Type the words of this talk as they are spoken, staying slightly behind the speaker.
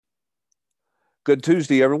Good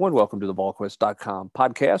Tuesday, everyone. Welcome to the VolQuest.com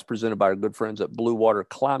podcast presented by our good friends at Blue Water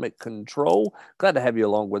Climate Control. Glad to have you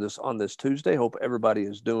along with us on this Tuesday. Hope everybody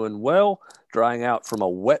is doing well, drying out from a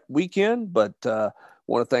wet weekend, but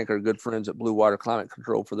want to thank our good friends at Blue Water Climate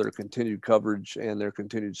Control for their continued coverage and their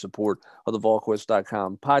continued support of the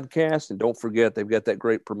VolQuest.com podcast. And don't forget, they've got that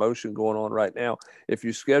great promotion going on right now. If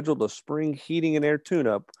you scheduled a spring heating and air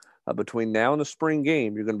tune-up between now and the spring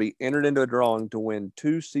game, you're going to be entered into a drawing to win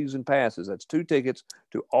 2 season passes. That's 2 tickets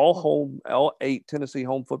to all 8 Tennessee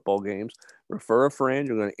home football games. Refer a friend.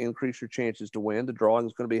 You're going to increase your chances to win. The drawing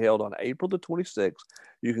is going to be held on April the 26th.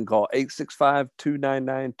 You can call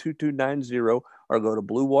 865-299-2290 or go to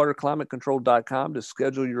bluewaterclimatecontrol.com to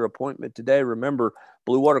schedule your appointment today. Remember,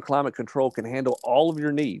 Blue Water Climate Control can handle all of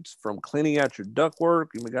your needs, from cleaning out your ductwork.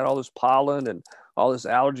 We got all this pollen and all this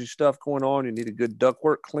allergy stuff going on. You need a good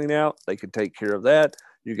ductwork clean out. They can take care of that.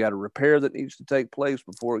 You got a repair that needs to take place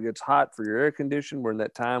before it gets hot for your air conditioning. We're in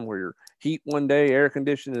that time where you're heat one day, air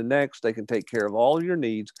conditioning the next. They can take care of all of your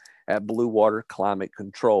needs at Blue Water Climate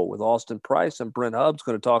Control. With Austin Price and Brent Hubbs,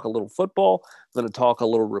 going to talk a little football, going to talk a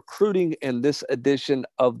little recruiting in this edition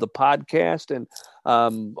of the podcast. And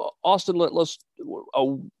Austin, let's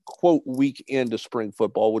a quote week into spring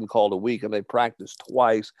football. Wouldn't call it a week, and they practiced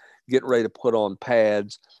twice, getting ready to put on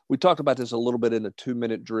pads. We talked about this a little bit in the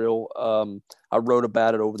 2-minute drill. I wrote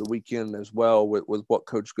about it over the weekend as well with what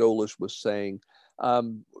Coach Golesh was saying.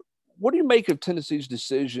 What do you make of Tennessee's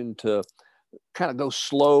decision to kind of go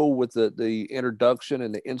slow with the introduction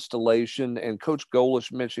and the installation, and Coach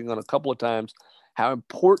Golesh mentioning on a couple of times how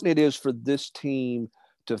important it is for this team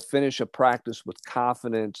to finish a practice with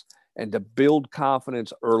confidence and to build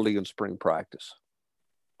confidence early in spring practice?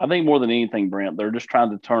 I think more than anything, Brent, they're just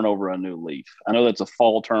trying to turn over a new leaf. I know that's a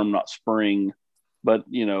fall term, not spring, but,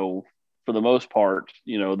 for the most part,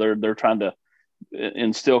 they're trying to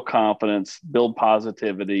instill confidence, build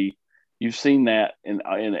positivity. You've seen that in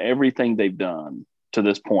everything they've done to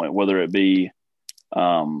this point, whether it be,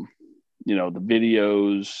 the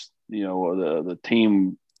videos, the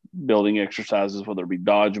team building exercises, whether it be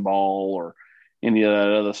dodgeball or any of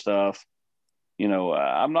that other stuff.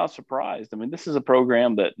 I'm not surprised. I mean, this is a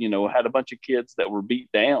program that, had a bunch of kids that were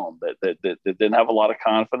beat down, that didn't have a lot of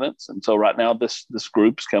confidence. And so right now this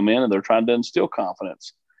group's come in and they're trying to instill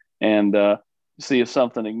confidence and see if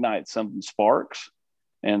something ignites, something sparks.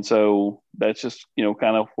 And so that's just,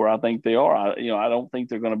 kind of where I think they are. I don't think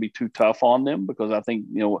they're going to be too tough on them, because I think,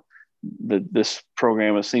 this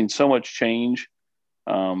program has seen so much change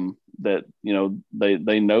that,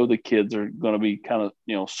 they know the kids are going to be kind of,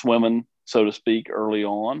 swimming, so to speak, early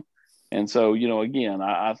on. And so, again,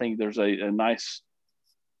 I think there's a nice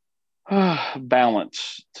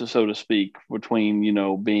balance, so to speak, between,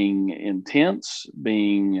 being intense,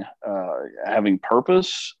 being having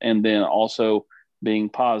purpose, and then also being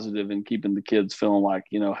positive and keeping the kids feeling like,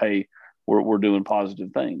 hey, we're doing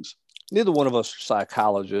positive things. Neither one of us are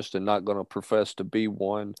psychologists and not going to profess to be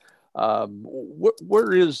one.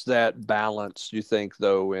 Where is that balance, you think,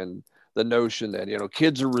 though, in the notion that,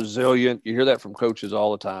 kids are resilient? You hear that from coaches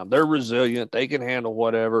all the time. They're resilient. They can handle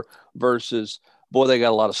whatever, versus, boy, they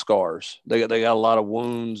got a lot of scars. They got a lot of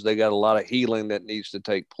wounds. They got a lot of healing that needs to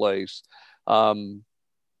take place.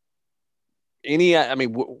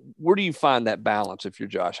 Where do you find that balance if you're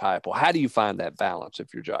Josh Heupel? How do you find that balance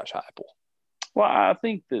if you're Josh Heupel? Well, I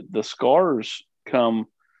think that the scars come,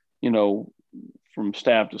 from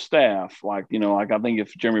staff to staff. Like I think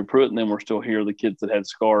if Jeremy Pruitt and them were still here, the kids that had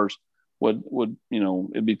scars would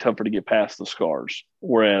it'd be tougher to get past the scars.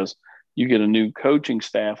 Whereas you get a new coaching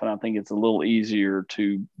staff, and I think it's a little easier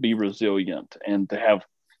to be resilient and to have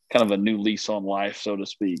kind of a new lease on life, so to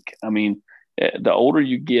speak. I mean, the older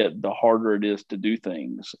you get, the harder it is to do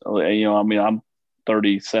things. I'm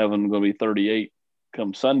 37, going to be 38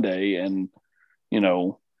 come Sunday. And,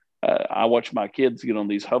 I watch my kids get on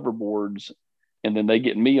these hoverboards, and then they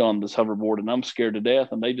get me on this hoverboard, and I'm scared to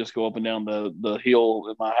death. And they just go up and down the hill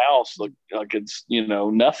at my house like it's,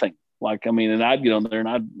 nothing. And I'd get on there and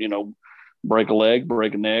I'd, break a leg,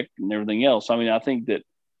 break a neck, and everything else. I think that,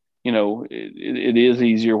 it is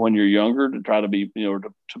easier when you're younger to try to be,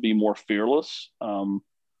 to be more fearless.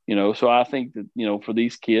 So I think that, for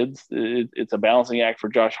these kids, it's a balancing act for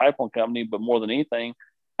Josh Heupel and company. But more than anything,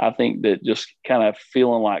 I think that just kind of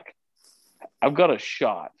feeling like I've got a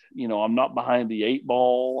shot. I'm not behind the 8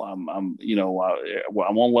 ball. I'm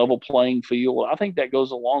on level playing field. I think that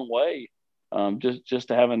goes a long way. Just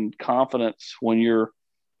to having confidence when you're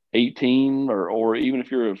 18 or even if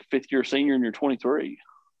you're a 5th-year senior and you're 23.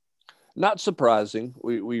 Not surprising.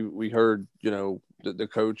 We heard, the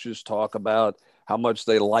coaches talk about how much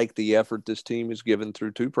they like the effort this team has given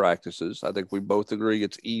through 2 practices. I think we both agree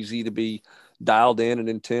it's easy to be dialed in and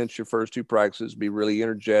intense your first 2 practices, be really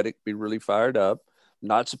energetic, be really fired up.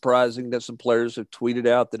 Not surprising that some players have tweeted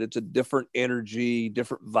out that it's a different energy,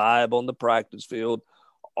 different vibe on the practice field.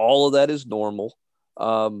 All of that is normal.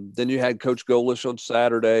 Then you had Coach Golish on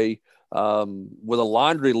Saturday with a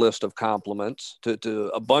laundry list of compliments to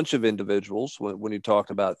a bunch of individuals when he talked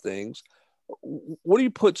about things. What do you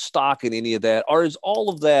put stock in any of that? Or is all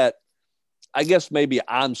of that, I guess maybe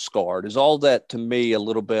I'm scarred, is all that to me a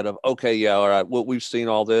little bit of, okay, yeah, all right, well, we've seen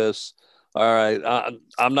all this. All right,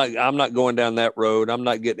 I'm not going down that road. I'm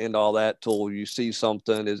not getting into all that till you see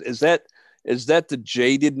something. Is that the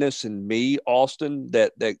jadedness in me, Austin,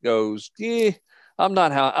 that goes, yeah, I'm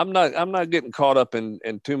not getting caught up in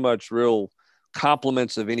too much real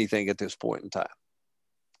compliments of anything at this point in time.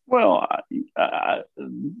 Well, it's a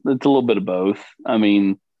little bit of both. I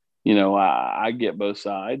mean, I get both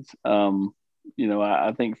sides.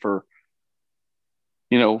 I think for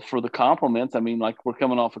the compliments, I mean, like we're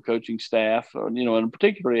coming off a coaching staff, and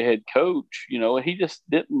particularly a head coach, he just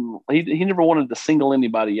he never wanted to single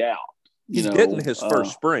anybody out. He didn't his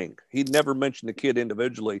first spring. He'd never mentioned the kid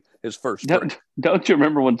individually his first spring. Don't you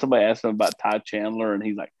remember when somebody asked him about Ty Chandler and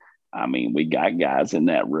he's like, I mean, we got guys in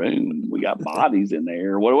that room. We got bodies in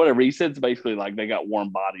there. Whatever he said, basically like they got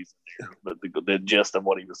warm bodies in there. But the gist of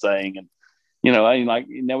what he was saying, and I mean, like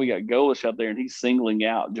now we got Golish out there, and he's singling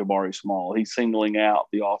out Jabari Small. He's singling out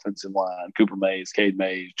the offensive line: Cooper Mays, Cade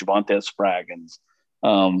Mays, Javonte Spraggins.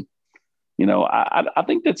 I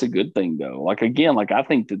think that's a good thing, though. Like again, like I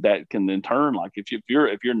think that can in turn, like if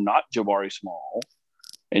you're not Jabari Small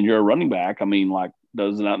and you're a running back, I mean, like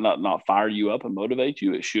does not fire you up and motivate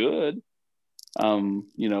you? It should.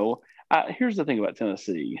 Here's the thing about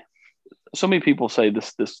Tennessee. So many people say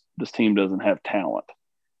this team doesn't have talent.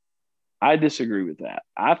 I disagree with that.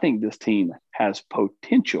 I think this team has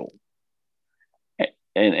potential,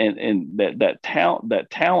 and that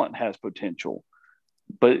talent has potential,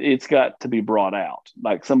 but it's got to be brought out.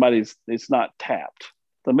 Like it's not tapped.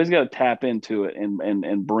 Somebody's got to tap into it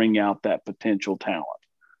and bring out that potential talent.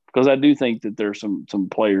 Because I do think that there's some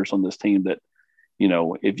players on this team that,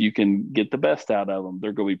 if you can get the best out of them,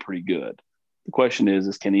 they're going to be pretty good. The question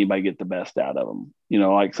is can anybody get the best out of them?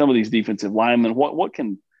 Like some of these defensive linemen, what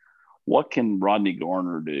can Rodney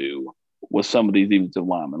Garner do with some of these defensive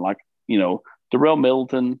linemen? Like, Darrell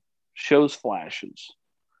Middleton shows flashes.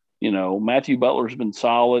 Matthew Butler's been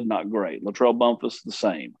solid, not great. Latrell Bumpus, the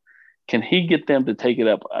same. Can he get them to take it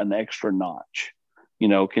up an extra notch?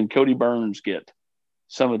 Can Cody Burns get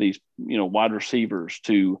some of these, wide receivers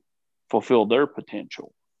to fulfill their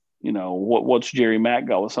potential? What's Jerry Mack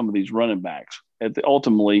got with some of these running backs?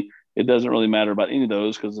 Ultimately, it doesn't really matter about any of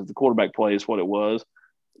those because if the quarterback play is what it was,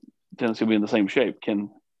 Tennessee will be in the same shape. Can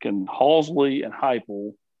Halsley and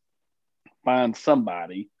Heupel find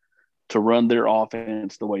somebody to run their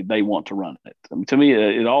offense the way they want to run it? I mean, to me,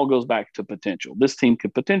 it all goes back to potential. This team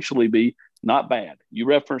could potentially be not bad. You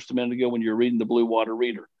referenced a minute ago when you were reading the Blue Water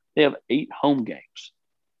Reader. They have 8 home games.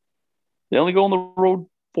 They only go on the road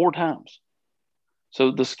 4 times.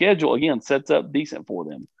 So the schedule, again, sets up decent for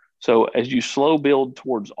them. So as you slow build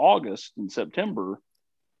towards August and September,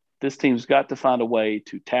 this team's got to find a way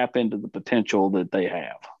to tap into the potential that they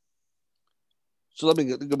have. So let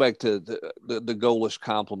me go back to the Golish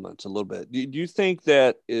compliments a little bit. Do you think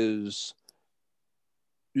that is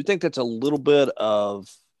 – do you think that's a little bit of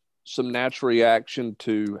some natural reaction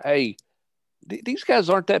to, hey, these guys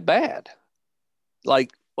aren't that bad?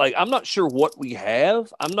 Like I'm not sure what we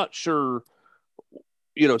have. I'm not sure,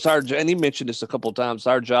 it's our, and he mentioned this a couple of times, it's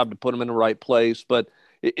our job to put them in the right place. But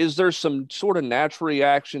is there some sort of natural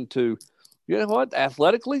reaction to,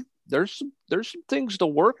 athletically, there's some things to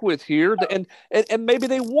work with here. And maybe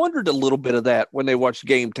they wondered a little bit of that when they watched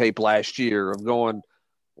game tape last year of going,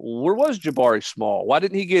 where was Jabari Small? Why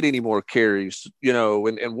didn't he get any more carries?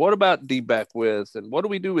 And what about D-Beckwith? And what do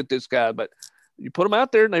we do with this guy? But you put them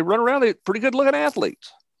out there and they run around, they're pretty good looking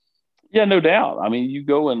athletes. Yeah, no doubt. I mean, you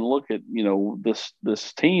go and look at,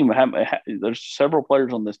 this team. There's several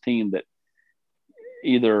players on this team that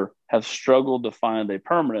either have struggled to find a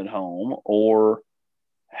permanent home or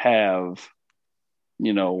have,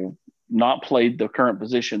 not played the current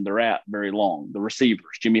position they're at very long. The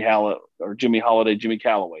receivers, Jimmy Holiday, Jimmy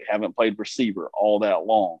Callaway, haven't played receiver all that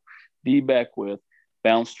long. D. Beckwith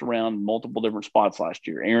bounced around multiple different spots last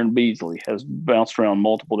year. Aaron Beasley has bounced around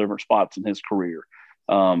multiple different spots in his career.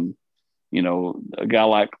 A guy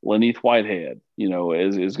like Laneith Whitehead,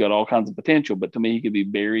 has got all kinds of potential, but to me, he could be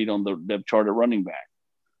buried on the depth chart at running back.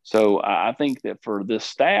 So I think that for this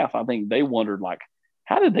staff, I think they wondered, like,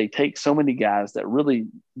 how did they take so many guys that really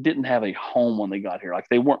didn't have a home when they got here? Like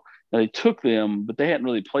they took them, but they hadn't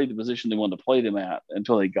really played the position they wanted to play them at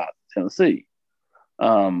until they got to Tennessee.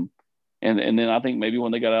 And then I think maybe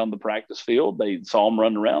when they got out on the practice field, they saw them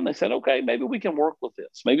running around. They said, okay, maybe we can work with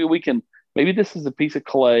this. Maybe this is a piece of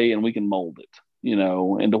clay and we can mold it,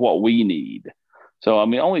 into what we need. So, I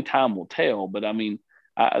mean, only time will tell. But, I mean,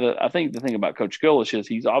 I think the thing about Coach Golesh is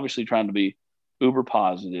he's obviously trying to be uber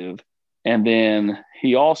positive. And then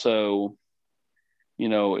he also,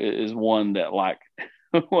 is one that, like,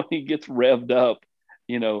 when he gets revved up,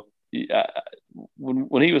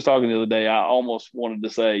 when he was talking the other day, I almost wanted to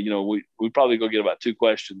say, we probably go get about 2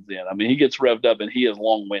 questions in. I mean, he gets revved up and he is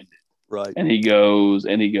long winded, right? And he goes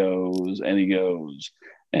and he goes and he goes.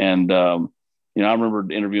 And I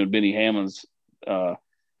remember interviewing Benny Hammonds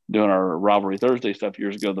doing our Rivalry Thursday stuff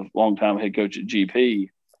years ago, the longtime head coach at GP.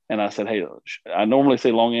 And I said, hey, I normally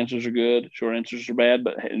say long answers are good, short answers are bad,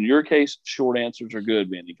 but in your case, short answers are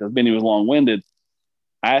good, Benny, because Benny was long winded.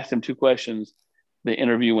 I asked him 2 questions. The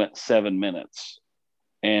interview went 7 minutes,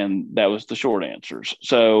 and that was the short answers.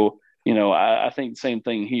 So, I think the same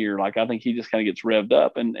thing here. Like, I think he just kind of gets revved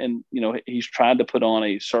up and he's trying to put on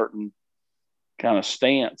a certain kind of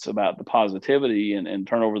stance about the positivity and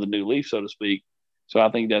turn over the new leaf, so to speak. So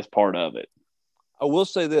I think that's part of it. I will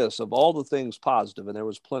say this, of all the things positive, and there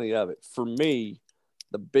was plenty of it, for me,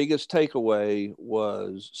 the biggest takeaway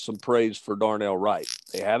was some praise for Darnell Wright.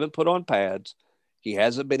 They haven't put on pads. He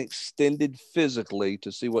hasn't been extended physically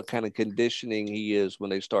to see what kind of conditioning he is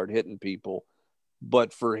when they start hitting people.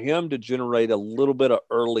 But for him to generate a little bit of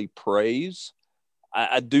early praise,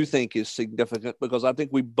 I do think is significant, because I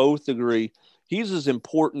think we both agree he's as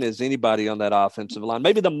important as anybody on that offensive line,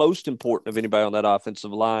 maybe the most important of anybody on that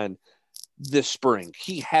offensive line this spring.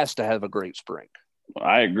 He has to have a great spring.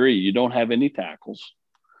 I agree. You don't have any tackles.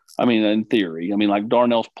 I mean, in theory, like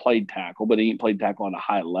Darnell's played tackle, but he ain't played tackle on a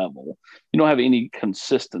high level. You don't have any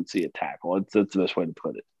consistency at tackle. That's the best way to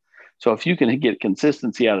put it. So if you can get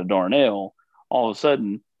consistency out of Darnell, all of a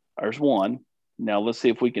sudden there's one. Now let's see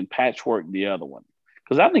if we can patchwork the other one,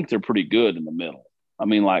 because I think they're pretty good in the middle. I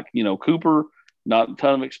mean, like, Cooper, not a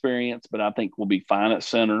ton of experience, but I think we'll be fine at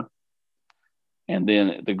center. And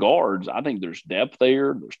then the guards, I think there's depth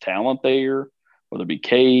there. There's talent there. Whether it be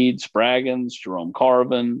Cade, Spraggins, Jerome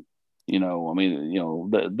Carvin,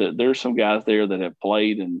 there's some guys there that have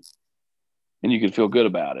played and you can feel good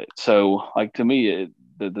about it. So, like, to me,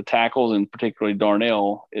 the tackles, and particularly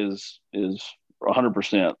Darnell, is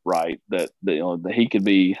 100% right that he could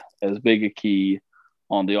be as big a key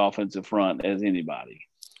on the offensive front as anybody.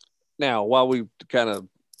 Now, while we kind of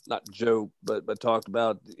not joke, but talked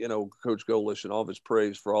about, Coach Golesh and all of his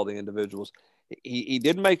praise for all the individuals, he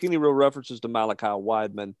didn't make any real references to Malachi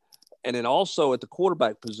Wideman. And then also at the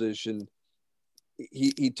quarterback position,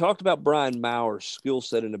 he talked about Brian Maurer's skill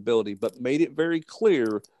set and ability, but made it very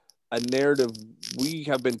clear, a narrative we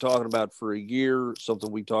have been talking about for a year, something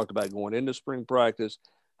we talked about going into spring practice,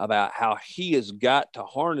 about how he has got to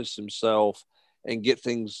harness himself and get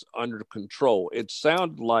things under control. It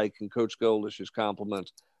sounded like, in Coach Golesh's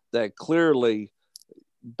compliments, that clearly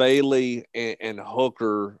Bailey and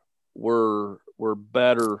Hooker were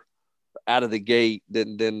better out of the gate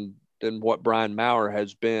than what Brian Maurer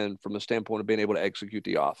has been from the standpoint of being able to execute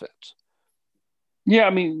the offense. Yeah, I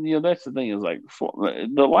mean, that's the thing, is like,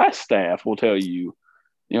 the last staff will tell you,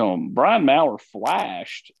 Brian Maurer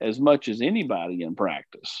flashed as much as anybody in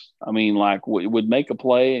practice. I mean, like, would make a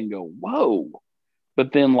play and go, whoa.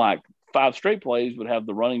 But then, like, 5 straight plays would have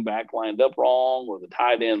the running back lined up wrong, or the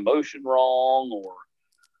tight end motion wrong, or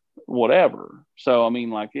whatever. So, I mean,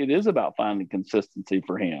 like, it is about finding consistency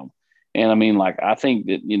for him. And I mean, like, I think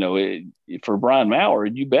that, for Brian Maurer,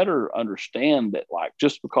 you better understand that, like,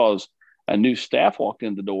 just because a new staff walked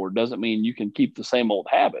in the door doesn't mean you can keep the same old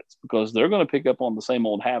habits, because they're going to pick up on the same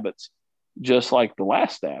old habits just like the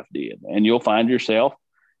last staff did. And you'll find yourself,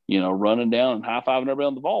 running down and high-fiving everybody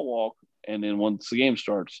on the ball walk. And then once the game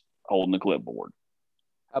starts, holding the clipboard.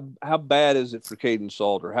 How bad is it for Caden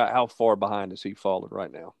Salter? How far behind is he falling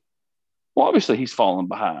right now? Well, obviously he's falling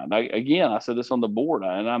behind. I said this on the board,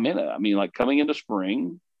 and I meant it. I mean, like, coming into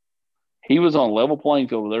spring, he was on a level playing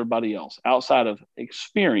field with everybody else outside of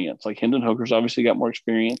experience. Like, Hendon Hooker's obviously got more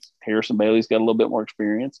experience. Harrison Bailey's got a little bit more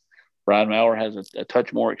experience. Brian Maurer has a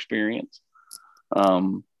touch more experience.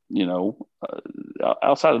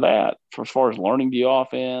 Outside of that, as far as learning the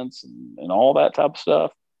offense and all that type of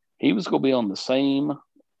stuff, he was going to be on the same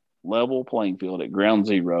level playing field at ground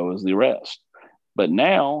zero as the rest. But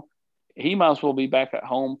now he might as well be back at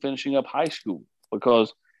home finishing up high school,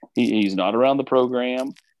 because he's not around the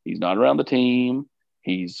program. He's not around the team.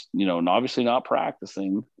 He's, and obviously not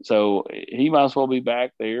practicing. So he might as well be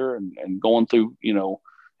back there and going through,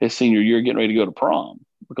 his senior year, getting ready to go to prom,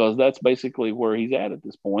 because that's basically where he's at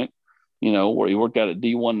this point, where he worked out at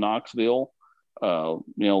D1 Knoxville,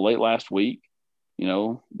 late last week,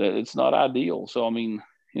 that it's not ideal. So, I mean,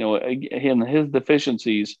 again, his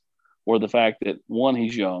deficiencies were the fact that, one,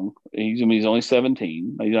 he's young. He's only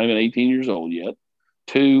 17. He's not even 18 years old yet.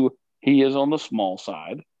 Two, he is on the small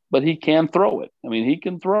side, but he can throw it. I mean, he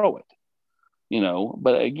can throw it,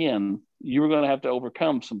 but again, you're going to have to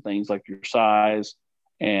overcome some things like your size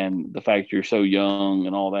and the fact you're so young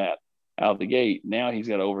and all that out of the gate. Now he's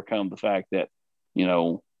got to overcome the fact that,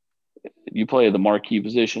 you play the marquee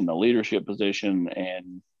position, the leadership position,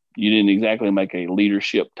 and you didn't exactly make a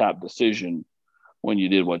leadership type decision when you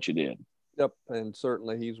did what you did. Yep, and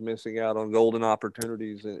certainly he's missing out on golden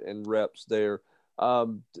opportunities and reps there.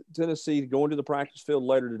 Tennessee going to the practice field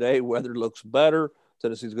later today. Weather looks better.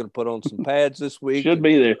 Tennessee's going to put on some pads this week. Should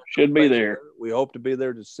be there. We hope to be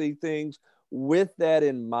there to see things. With that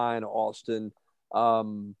in mind, Austin,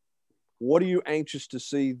 what are you anxious to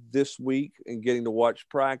see this week in getting to watch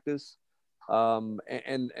practice?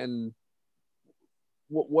 And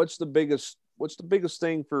what's the biggest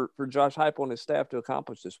thing for Josh Heupel and his staff to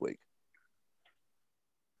accomplish this week?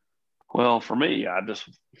 Well, for me, I just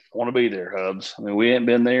want to be there, Hubs. I mean, we ain't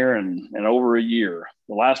been there in over a year.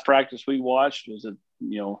 The last practice we watched was at,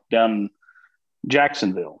 down in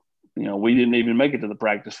Jacksonville. We didn't even make it to the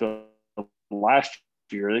practice field last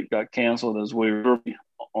year. It got canceled as we were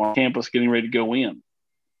on campus getting ready to go in.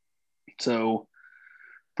 So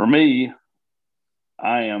for me,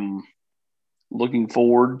 I am looking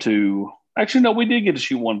forward to – actually, no, we did get to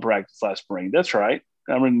shoot one practice last spring. That's right.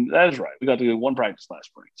 I mean, that is right. We got to do one practice last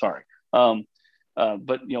spring. Sorry.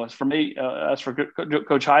 But, as for me, as for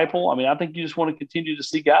Coach Heupel, I mean, I think you just want to continue to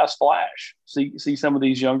see guys flash, see some of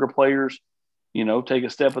these younger players, take a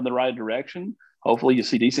step in the right direction. Hopefully you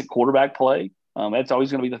see decent quarterback play. That's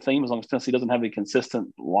always going to be the theme as long as Tennessee doesn't have a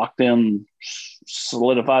consistent, locked-in,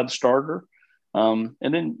 solidified starter. And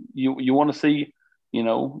then you want to see,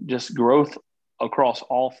 just growth across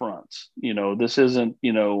all fronts. This isn't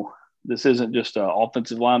just an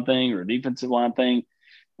offensive line thing or a defensive line thing.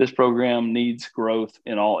 This program needs growth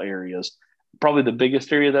in all areas. Probably the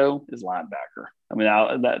biggest area, though, is linebacker. I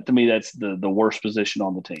mean, to me, that's the worst position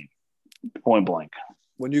on the team, point blank.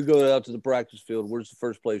 When you go out to the practice field, where's the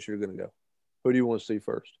first place you're going to go? Who do you want to see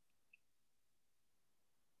first?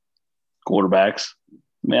 Quarterbacks. I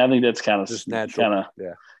mean, I think that's kind of just natural.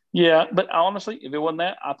 Yeah, but honestly, if it wasn't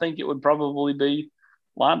that, I think it would probably be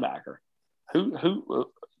linebacker. Who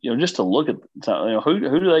just to look at, who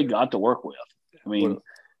do they got to work with? I mean,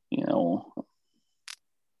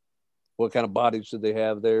 what kind of bodies do they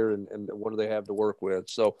have there, and what do they have to work with?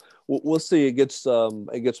 So we'll see. It gets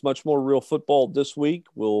much more real football this week.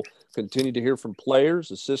 We'll continue to hear from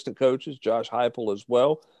players, assistant coaches, Josh Heupel as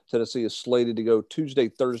well. Tennessee is slated to go Tuesday,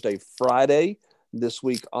 Thursday, Friday this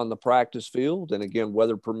week on the practice field. And again,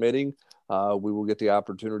 weather permitting, we will get the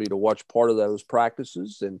opportunity to watch part of those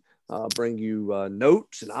practices and bring you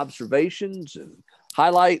notes and observations and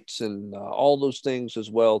highlights and all those things as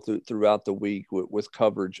well throughout the week with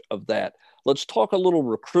coverage of that. Let's talk a little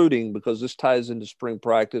recruiting, because this ties into spring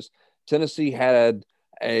practice. Tennessee had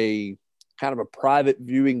a kind of a private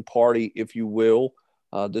viewing party, if you will.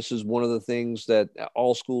 This is one of the things that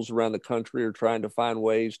all schools around the country are trying to find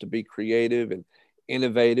ways to be creative and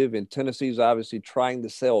innovative. And Tennessee's obviously trying to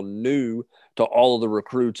sell new to all of the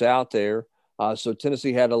recruits out there. So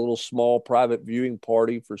Tennessee had a little small private viewing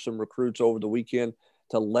party for some recruits over the weekend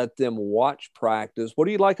to let them watch practice. What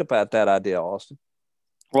do you like about that idea, Austin?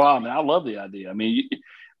 Well, I mean, I love the idea. I mean,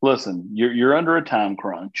 listen, you're under a time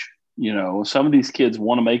crunch. Some of these kids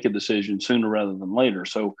want to make a decision sooner rather than later.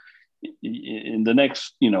 So in the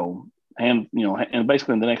next, and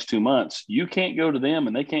basically in the next 2 months, you can't go to them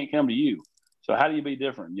and they can't come to you. So how do you be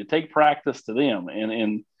different? You take practice to them and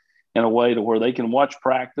in a way to where they can watch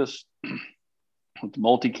practice with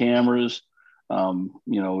multi-cameras,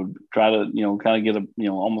 try to, kind of get a,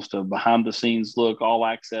 almost a behind the scenes look, all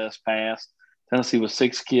access pass. Tennessee was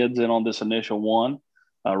 6 kids in on this initial one.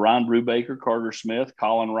 Ryan Brubaker, Carter Smith,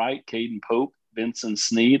 Colin Wright, Caden Pope, Vincent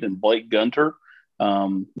Sneed, and Blake Gunter.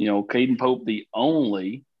 Caden Pope, the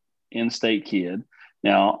only in-state kid.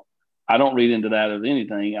 Now, I don't read into that as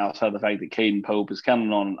anything outside of the fact that Caden Pope is kind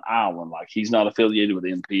of on an island. Like, he's not affiliated with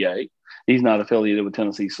the NPA. He's not affiliated with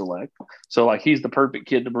Tennessee Select. So, he's the perfect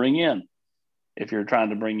kid to bring in if you're trying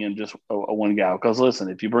to bring in just a one guy. Because, listen,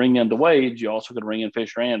 if you bring in the Wades, you also could bring in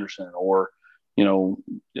Fisher Anderson or,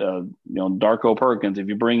 Darko Perkins. If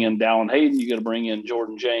you bring in Dallin Hayden, you got to bring in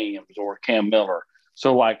Jordan James or Cam Miller.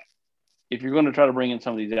 So like, if you're going to try to bring in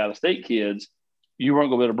some of these out of state kids, you weren't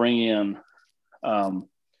going to be able to bring in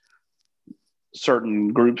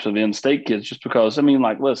certain groups of in-state kids just because. I mean,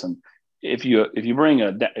 like, listen, if you bring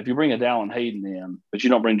a Dallin Hayden in, but you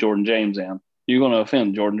don't bring Jordan James in, you're going to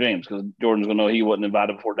offend Jordan James because Jordan's going to know he wasn't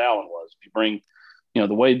invited before Dallin was. If you bring,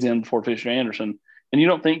 the Wade's in before Fisher Anderson, and you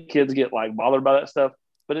don't think kids get like bothered by that stuff,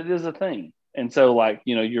 but it is a thing. And so, like,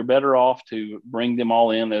 you're better off to bring them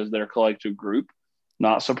all in as their collective group.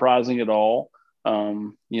 Not surprising at all.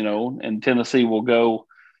 And Tennessee will go,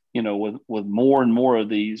 with more and more of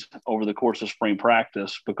these over the course of spring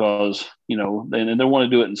practice because, they want to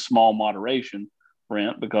do it in small moderation,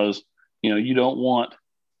 Brent, because, you don't want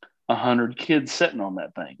 100 kids sitting on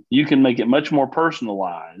that thing. You can make it much more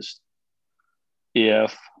personalized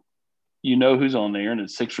if you know who's on there and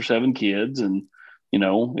it's 6 or 7 kids. And,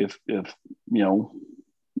 if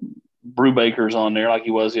Brubaker's on there like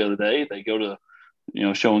he was the other day, they go to,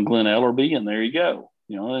 showing Glenn Ellerby, and there you go,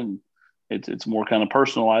 and it's more kind of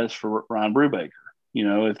personalized for Ryan Brubaker.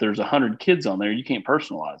 If there's 100 kids on there, you can't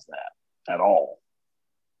personalize that at all.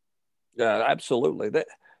 Yeah, absolutely. I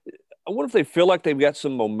wonder if they feel like they've got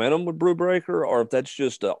some momentum with Brubaker, or if that's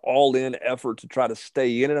just an all-in effort to try to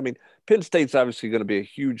stay in it. I mean, Penn State's obviously going to be a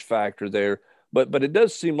huge factor there, but it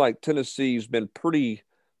does seem like Tennessee's been pretty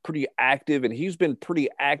active, and he's been pretty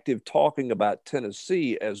active talking about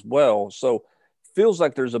Tennessee as well. So feels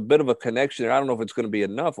like there's a bit of a connection there. I don't know if it's going to be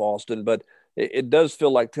enough, Austin, but it does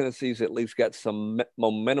feel like Tennessee's at least got some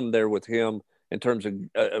momentum there with him in terms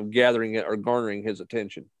of gathering it or garnering his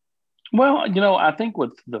attention. Well, I think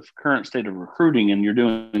with the current state of recruiting, and you're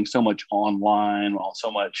doing so much online,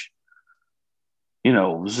 so much,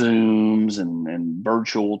 Zooms and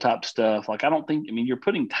virtual type stuff. Like, I don't think, you're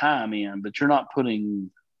putting time in, but you're not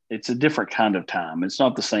it's a different kind of time. It's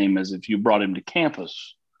not the same as if you brought him to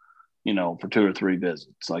campus, for 2 or 3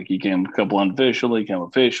 visits. Like, he came a couple unofficially, came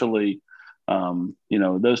officially,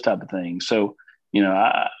 those type of things. So,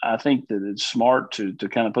 I think that it's smart to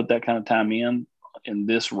kind of put that kind of time in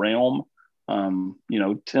this realm.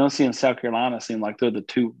 Tennessee and South Carolina seem like they're the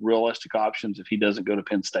 2 realistic options if he doesn't go to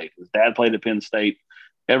Penn State. His dad played at Penn State.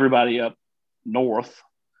 Everybody up north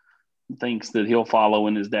thinks that he'll follow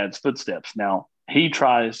in his dad's footsteps. Now, he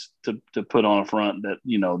tries to put on a front that,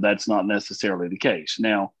 that's not necessarily the case.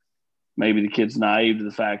 Now, maybe the kid's naive to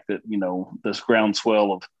the fact that, this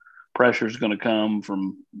groundswell of pressure is going to come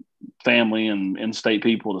from family and in-state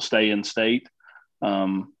people to stay in state.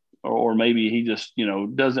 Or maybe he just,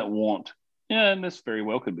 doesn't want, and this very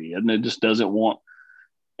well could be, and it just doesn't want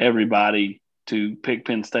everybody to pick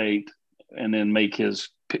Penn State and then make his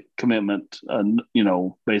commitment,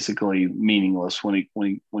 basically meaningless when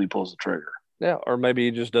he pulls the trigger. Yeah, or maybe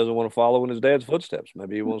he just doesn't want to follow in his dad's footsteps.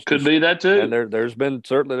 Maybe he wants could be that too. And there's been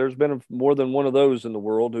more than one of those in the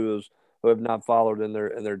world who have not followed in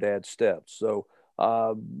their dad's steps. So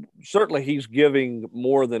certainly he's giving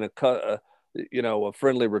more than a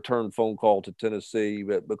friendly return phone call to Tennessee,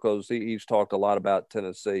 but because he's talked a lot about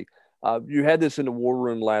Tennessee. You had this in the war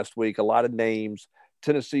room last week, a lot of names.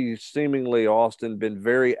 Tennessee seemingly, Austin, been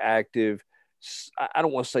very active. I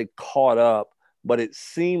don't want to say caught up, but it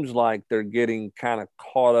seems like they're getting kind of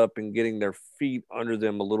caught up and getting their feet under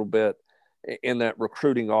them a little bit in that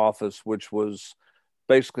recruiting office, which was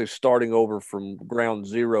basically starting over from ground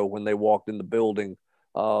zero when they walked in the building,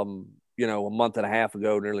 a month and a half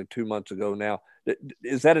ago, nearly 2 months ago now.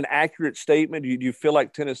 Is that an accurate statement? Do you feel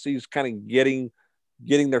like Tennessee's kind of getting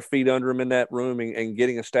their feet under them in that room and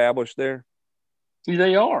getting established there?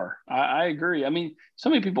 They are. I agree. I mean, so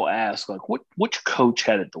many people ask, like, which coach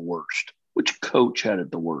had it the worst? Which coach had it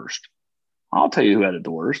the worst? I'll tell you who had it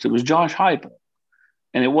the worst. It was Josh Heupel.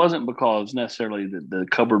 And it wasn't because necessarily the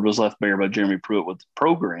cupboard was left bare by Jeremy Pruitt with the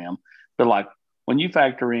program, but like when you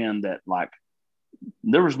factor in that, like,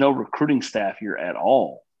 there was no recruiting staff here at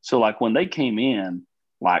all. So like when they came in,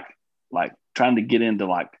 like trying to get into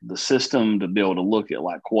like the system to be able to look at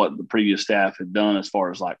like what the previous staff had done as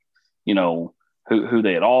far as like, who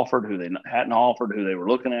they had offered, who they hadn't offered, who they were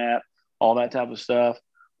looking at, all that type of stuff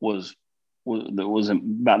was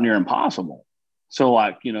about near impossible. So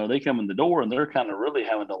like, they come in the door and they're kind of really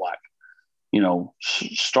having to like,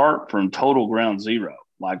 start from total ground zero.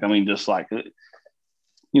 Like, I mean, just like,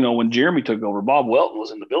 when Jeremy took over, Bob Welton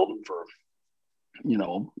was in the building for,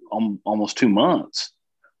 almost 2 months,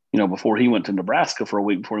 before he went to Nebraska for a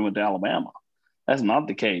week before he went to Alabama. That's not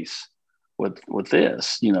the case with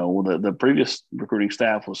this. The previous recruiting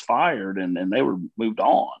staff was fired and they were moved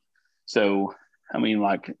on. So, I mean,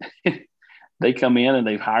 like they come in and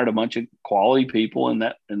they've hired a bunch of quality people in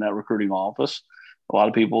that recruiting office. A lot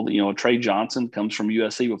of people, Trey Johnson comes from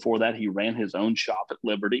USC. Before that, he ran his own shop at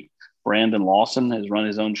Liberty. Brandon Lawson has run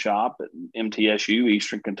his own shop at MTSU,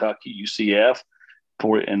 Eastern Kentucky, UCF.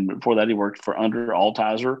 Before that, he worked for Under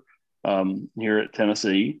Altizer here at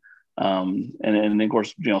Tennessee. And then, of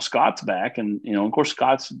course, Scott's back. And, of course,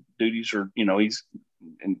 Scott's duties are, he's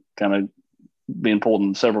kind of being pulled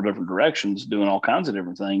in several different directions, doing all kinds of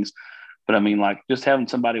different things. But, I mean, like just having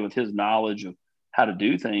somebody with his knowledge of how to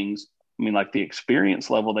do things, I mean, like the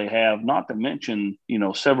experience level they have, not to mention,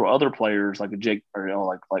 several other players like Jake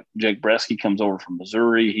Bresky comes over from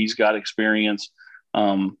Missouri. He's got experience.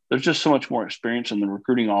 There's just so much more experience in the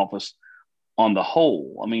recruiting office on the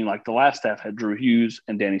whole. I mean, like the last staff had Drew Hughes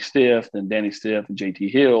and Danny Stiff, then Danny Stiff and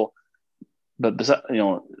JT Hill. But,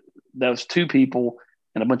 that was two people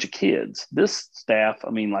and a bunch of kids. This staff,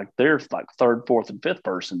 I mean, like their like third, fourth, and fifth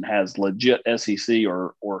person has legit SEC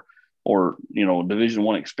or Division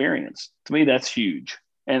I experience. To me, that's huge.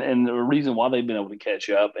 And the reason why they've been able to catch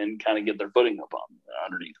up and kind of get their footing up on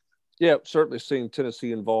underneath. Yeah, certainly seeing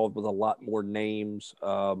Tennessee involved with a lot more names.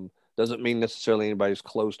 Doesn't mean necessarily anybody's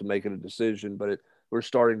close to making a decision, but we're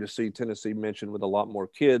starting to see Tennessee mentioned with a lot more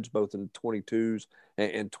kids, both in 22s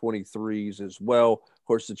and 23s as well. Of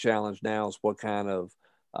course, the challenge now is what kind of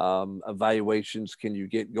evaluations can you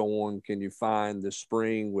get going? Can you find this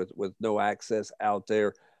spring with no access out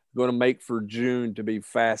there? Going to make for June to be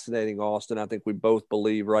fascinating, Austin. I think we both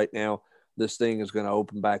believe right now this thing is going to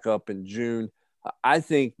open back up in June. I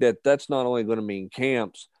think that's not only going to mean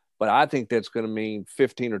camps, but I think that's going to mean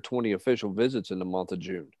 15 or 20 official visits in the month of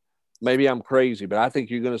June. Maybe I'm crazy, but I think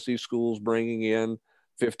you're going to see schools bringing in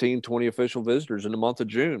 15, 20 official visitors in the month of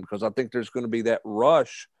June, because I think there's going to be that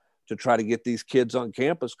rush to try to get these kids on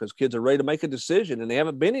campus because kids are ready to make a decision and they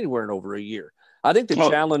haven't been anywhere in over a year. I think the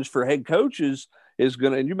challenge for head coaches is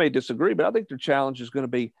going to, and you may disagree, but I think the challenge is going to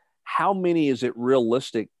be how many is it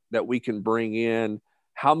realistic that we can bring in?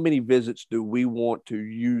 How many visits do we want to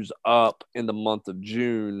use up in the month of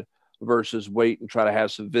June versus wait and try to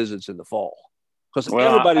have some visits in the fall? Because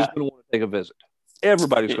everybody's going to want to take a visit.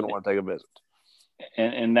 Everybody's going to want to take a visit.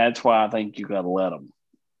 And that's why I think you got to let them,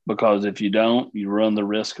 because if you don't, you run the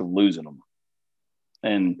risk of losing them.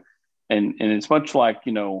 And it's much like,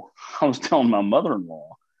 I was telling my mother-in-law,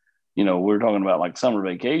 we were talking about like summer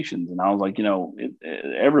vacations, and I was like,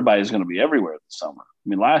 everybody's going to be everywhere this summer. I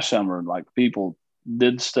mean, last summer, like people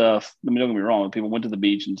did stuff. I mean, don't get me wrong, people went to the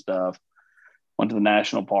beach and stuff, went to the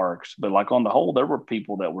national parks, but like on the whole, there were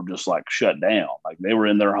people that were just like shut down. Like they were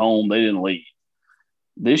in their home, they didn't leave.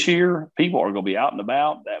 This year, people are going to be out and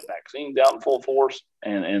about. That vaccine's out in full force,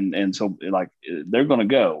 and so like they're going to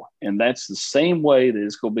go, and that's the same way that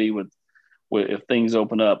it's going to be with if things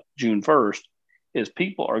open up June 1st. Is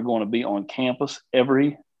people are going to be on campus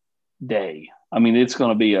every day. I mean, it's going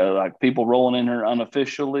to be like people rolling in here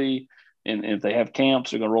unofficially, and if they have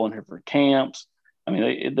camps, they're going to roll in here for camps. I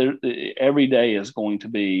mean, every day is going to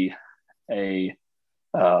be it's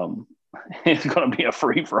going to be a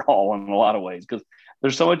free for all in a lot of ways, because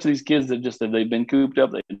there's so much of these kids that they've been cooped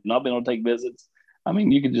up, they've not been able to take visits. I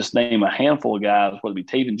mean, you could just name a handful of guys, whether it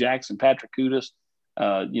be Taven Jackson, Patrick Kudus,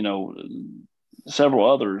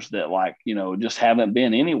 several others that just haven't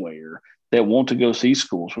been anywhere, that want to go see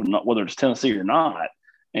schools, whether it's Tennessee or not,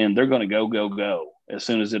 and they're going to go as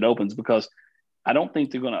soon as it opens, because I don't think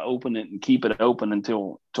they're going to open it and keep it open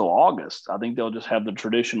until August. I think they'll just have the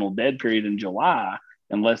traditional dead period in July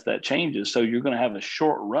unless that changes. So you're going to have a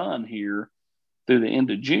short run here through the end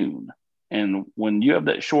of June. And when you have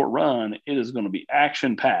that short run, it is going to be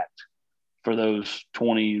action-packed for those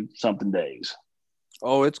 20-something days.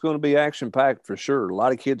 Oh, it's going to be action-packed for sure. A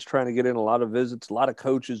lot of kids trying to get in, a lot of visits, a lot of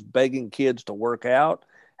coaches begging kids to work out.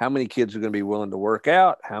 How many kids are going to be willing to work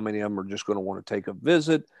out? How many of them are just going to want to take a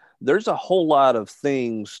visit? There's a whole lot of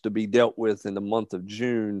things to be dealt with in the month of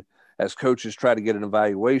June as coaches try to get an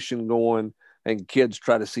evaluation going and kids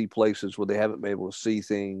try to see places where they haven't been able to see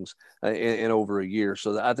things in over a year.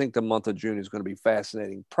 So I think the month of June is going to be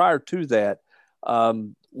fascinating. Prior to that,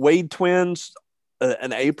 Wade twins,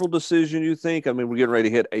 an April decision, you think? I mean, we're getting ready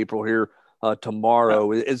to hit April here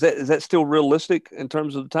tomorrow. Is that still realistic in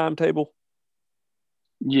terms of the timetable?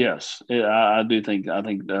 Yes, I do think. I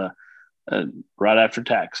think right after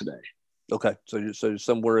tax day. Okay, so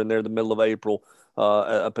somewhere in there, the middle of April,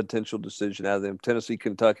 a potential decision out of them. Tennessee,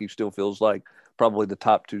 Kentucky still feels like probably the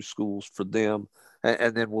top two schools for them,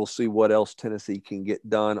 and then we'll see what else Tennessee can get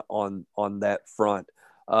done on that front.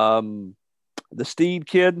 The Steed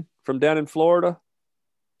kid from down in Florida,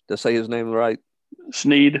 to say his name right,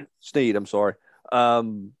 Sneed. I'm sorry.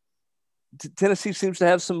 Tennessee seems to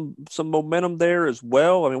have some momentum there as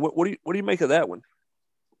well. I mean, what do you make of that one?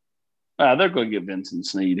 They're going to get Vincent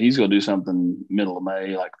Sneed. He's going to do something middle of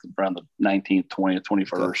May, like around the 19th, 20th,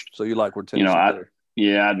 21st. Okay. So you like where Tennessee?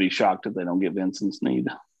 I'd be shocked if they don't get Vincent Sneed.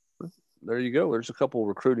 There you go. There's a couple of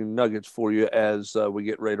recruiting nuggets for you as we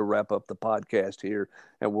get ready to wrap up the podcast here.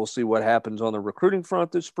 And we'll see what happens on the recruiting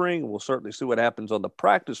front this spring. We'll certainly see what happens on the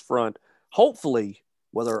practice front, hopefully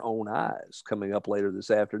with our own eyes, coming up later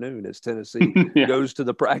this afternoon as Tennessee goes to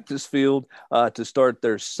the practice field to start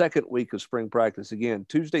their second week of spring practice. Again,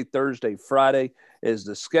 Tuesday, Thursday, Friday is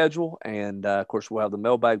the schedule. And, of course, we'll have the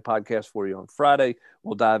Mailbag podcast for you on Friday.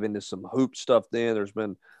 We'll dive into some hoop stuff then. There's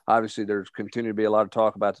continued to be a lot of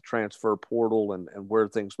talk about the transfer portal and where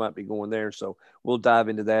things might be going there. So we'll dive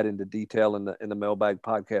into that into detail in the Mailbag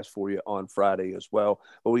podcast for you on Friday as well.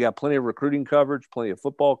 But we got plenty of recruiting coverage, plenty of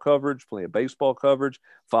football coverage, plenty of baseball coverage,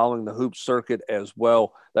 following the hoop circuit as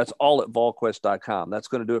well. That's all at VolQuest.com. That's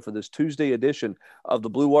going to do it for this Tuesday edition of the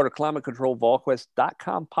Blue Water Climate Control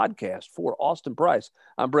VolQuest.com podcast. For Austin Price,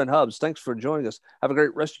 I'm Brent Hubbs. Thanks for joining us. Have a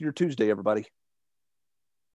great rest of your Tuesday, everybody.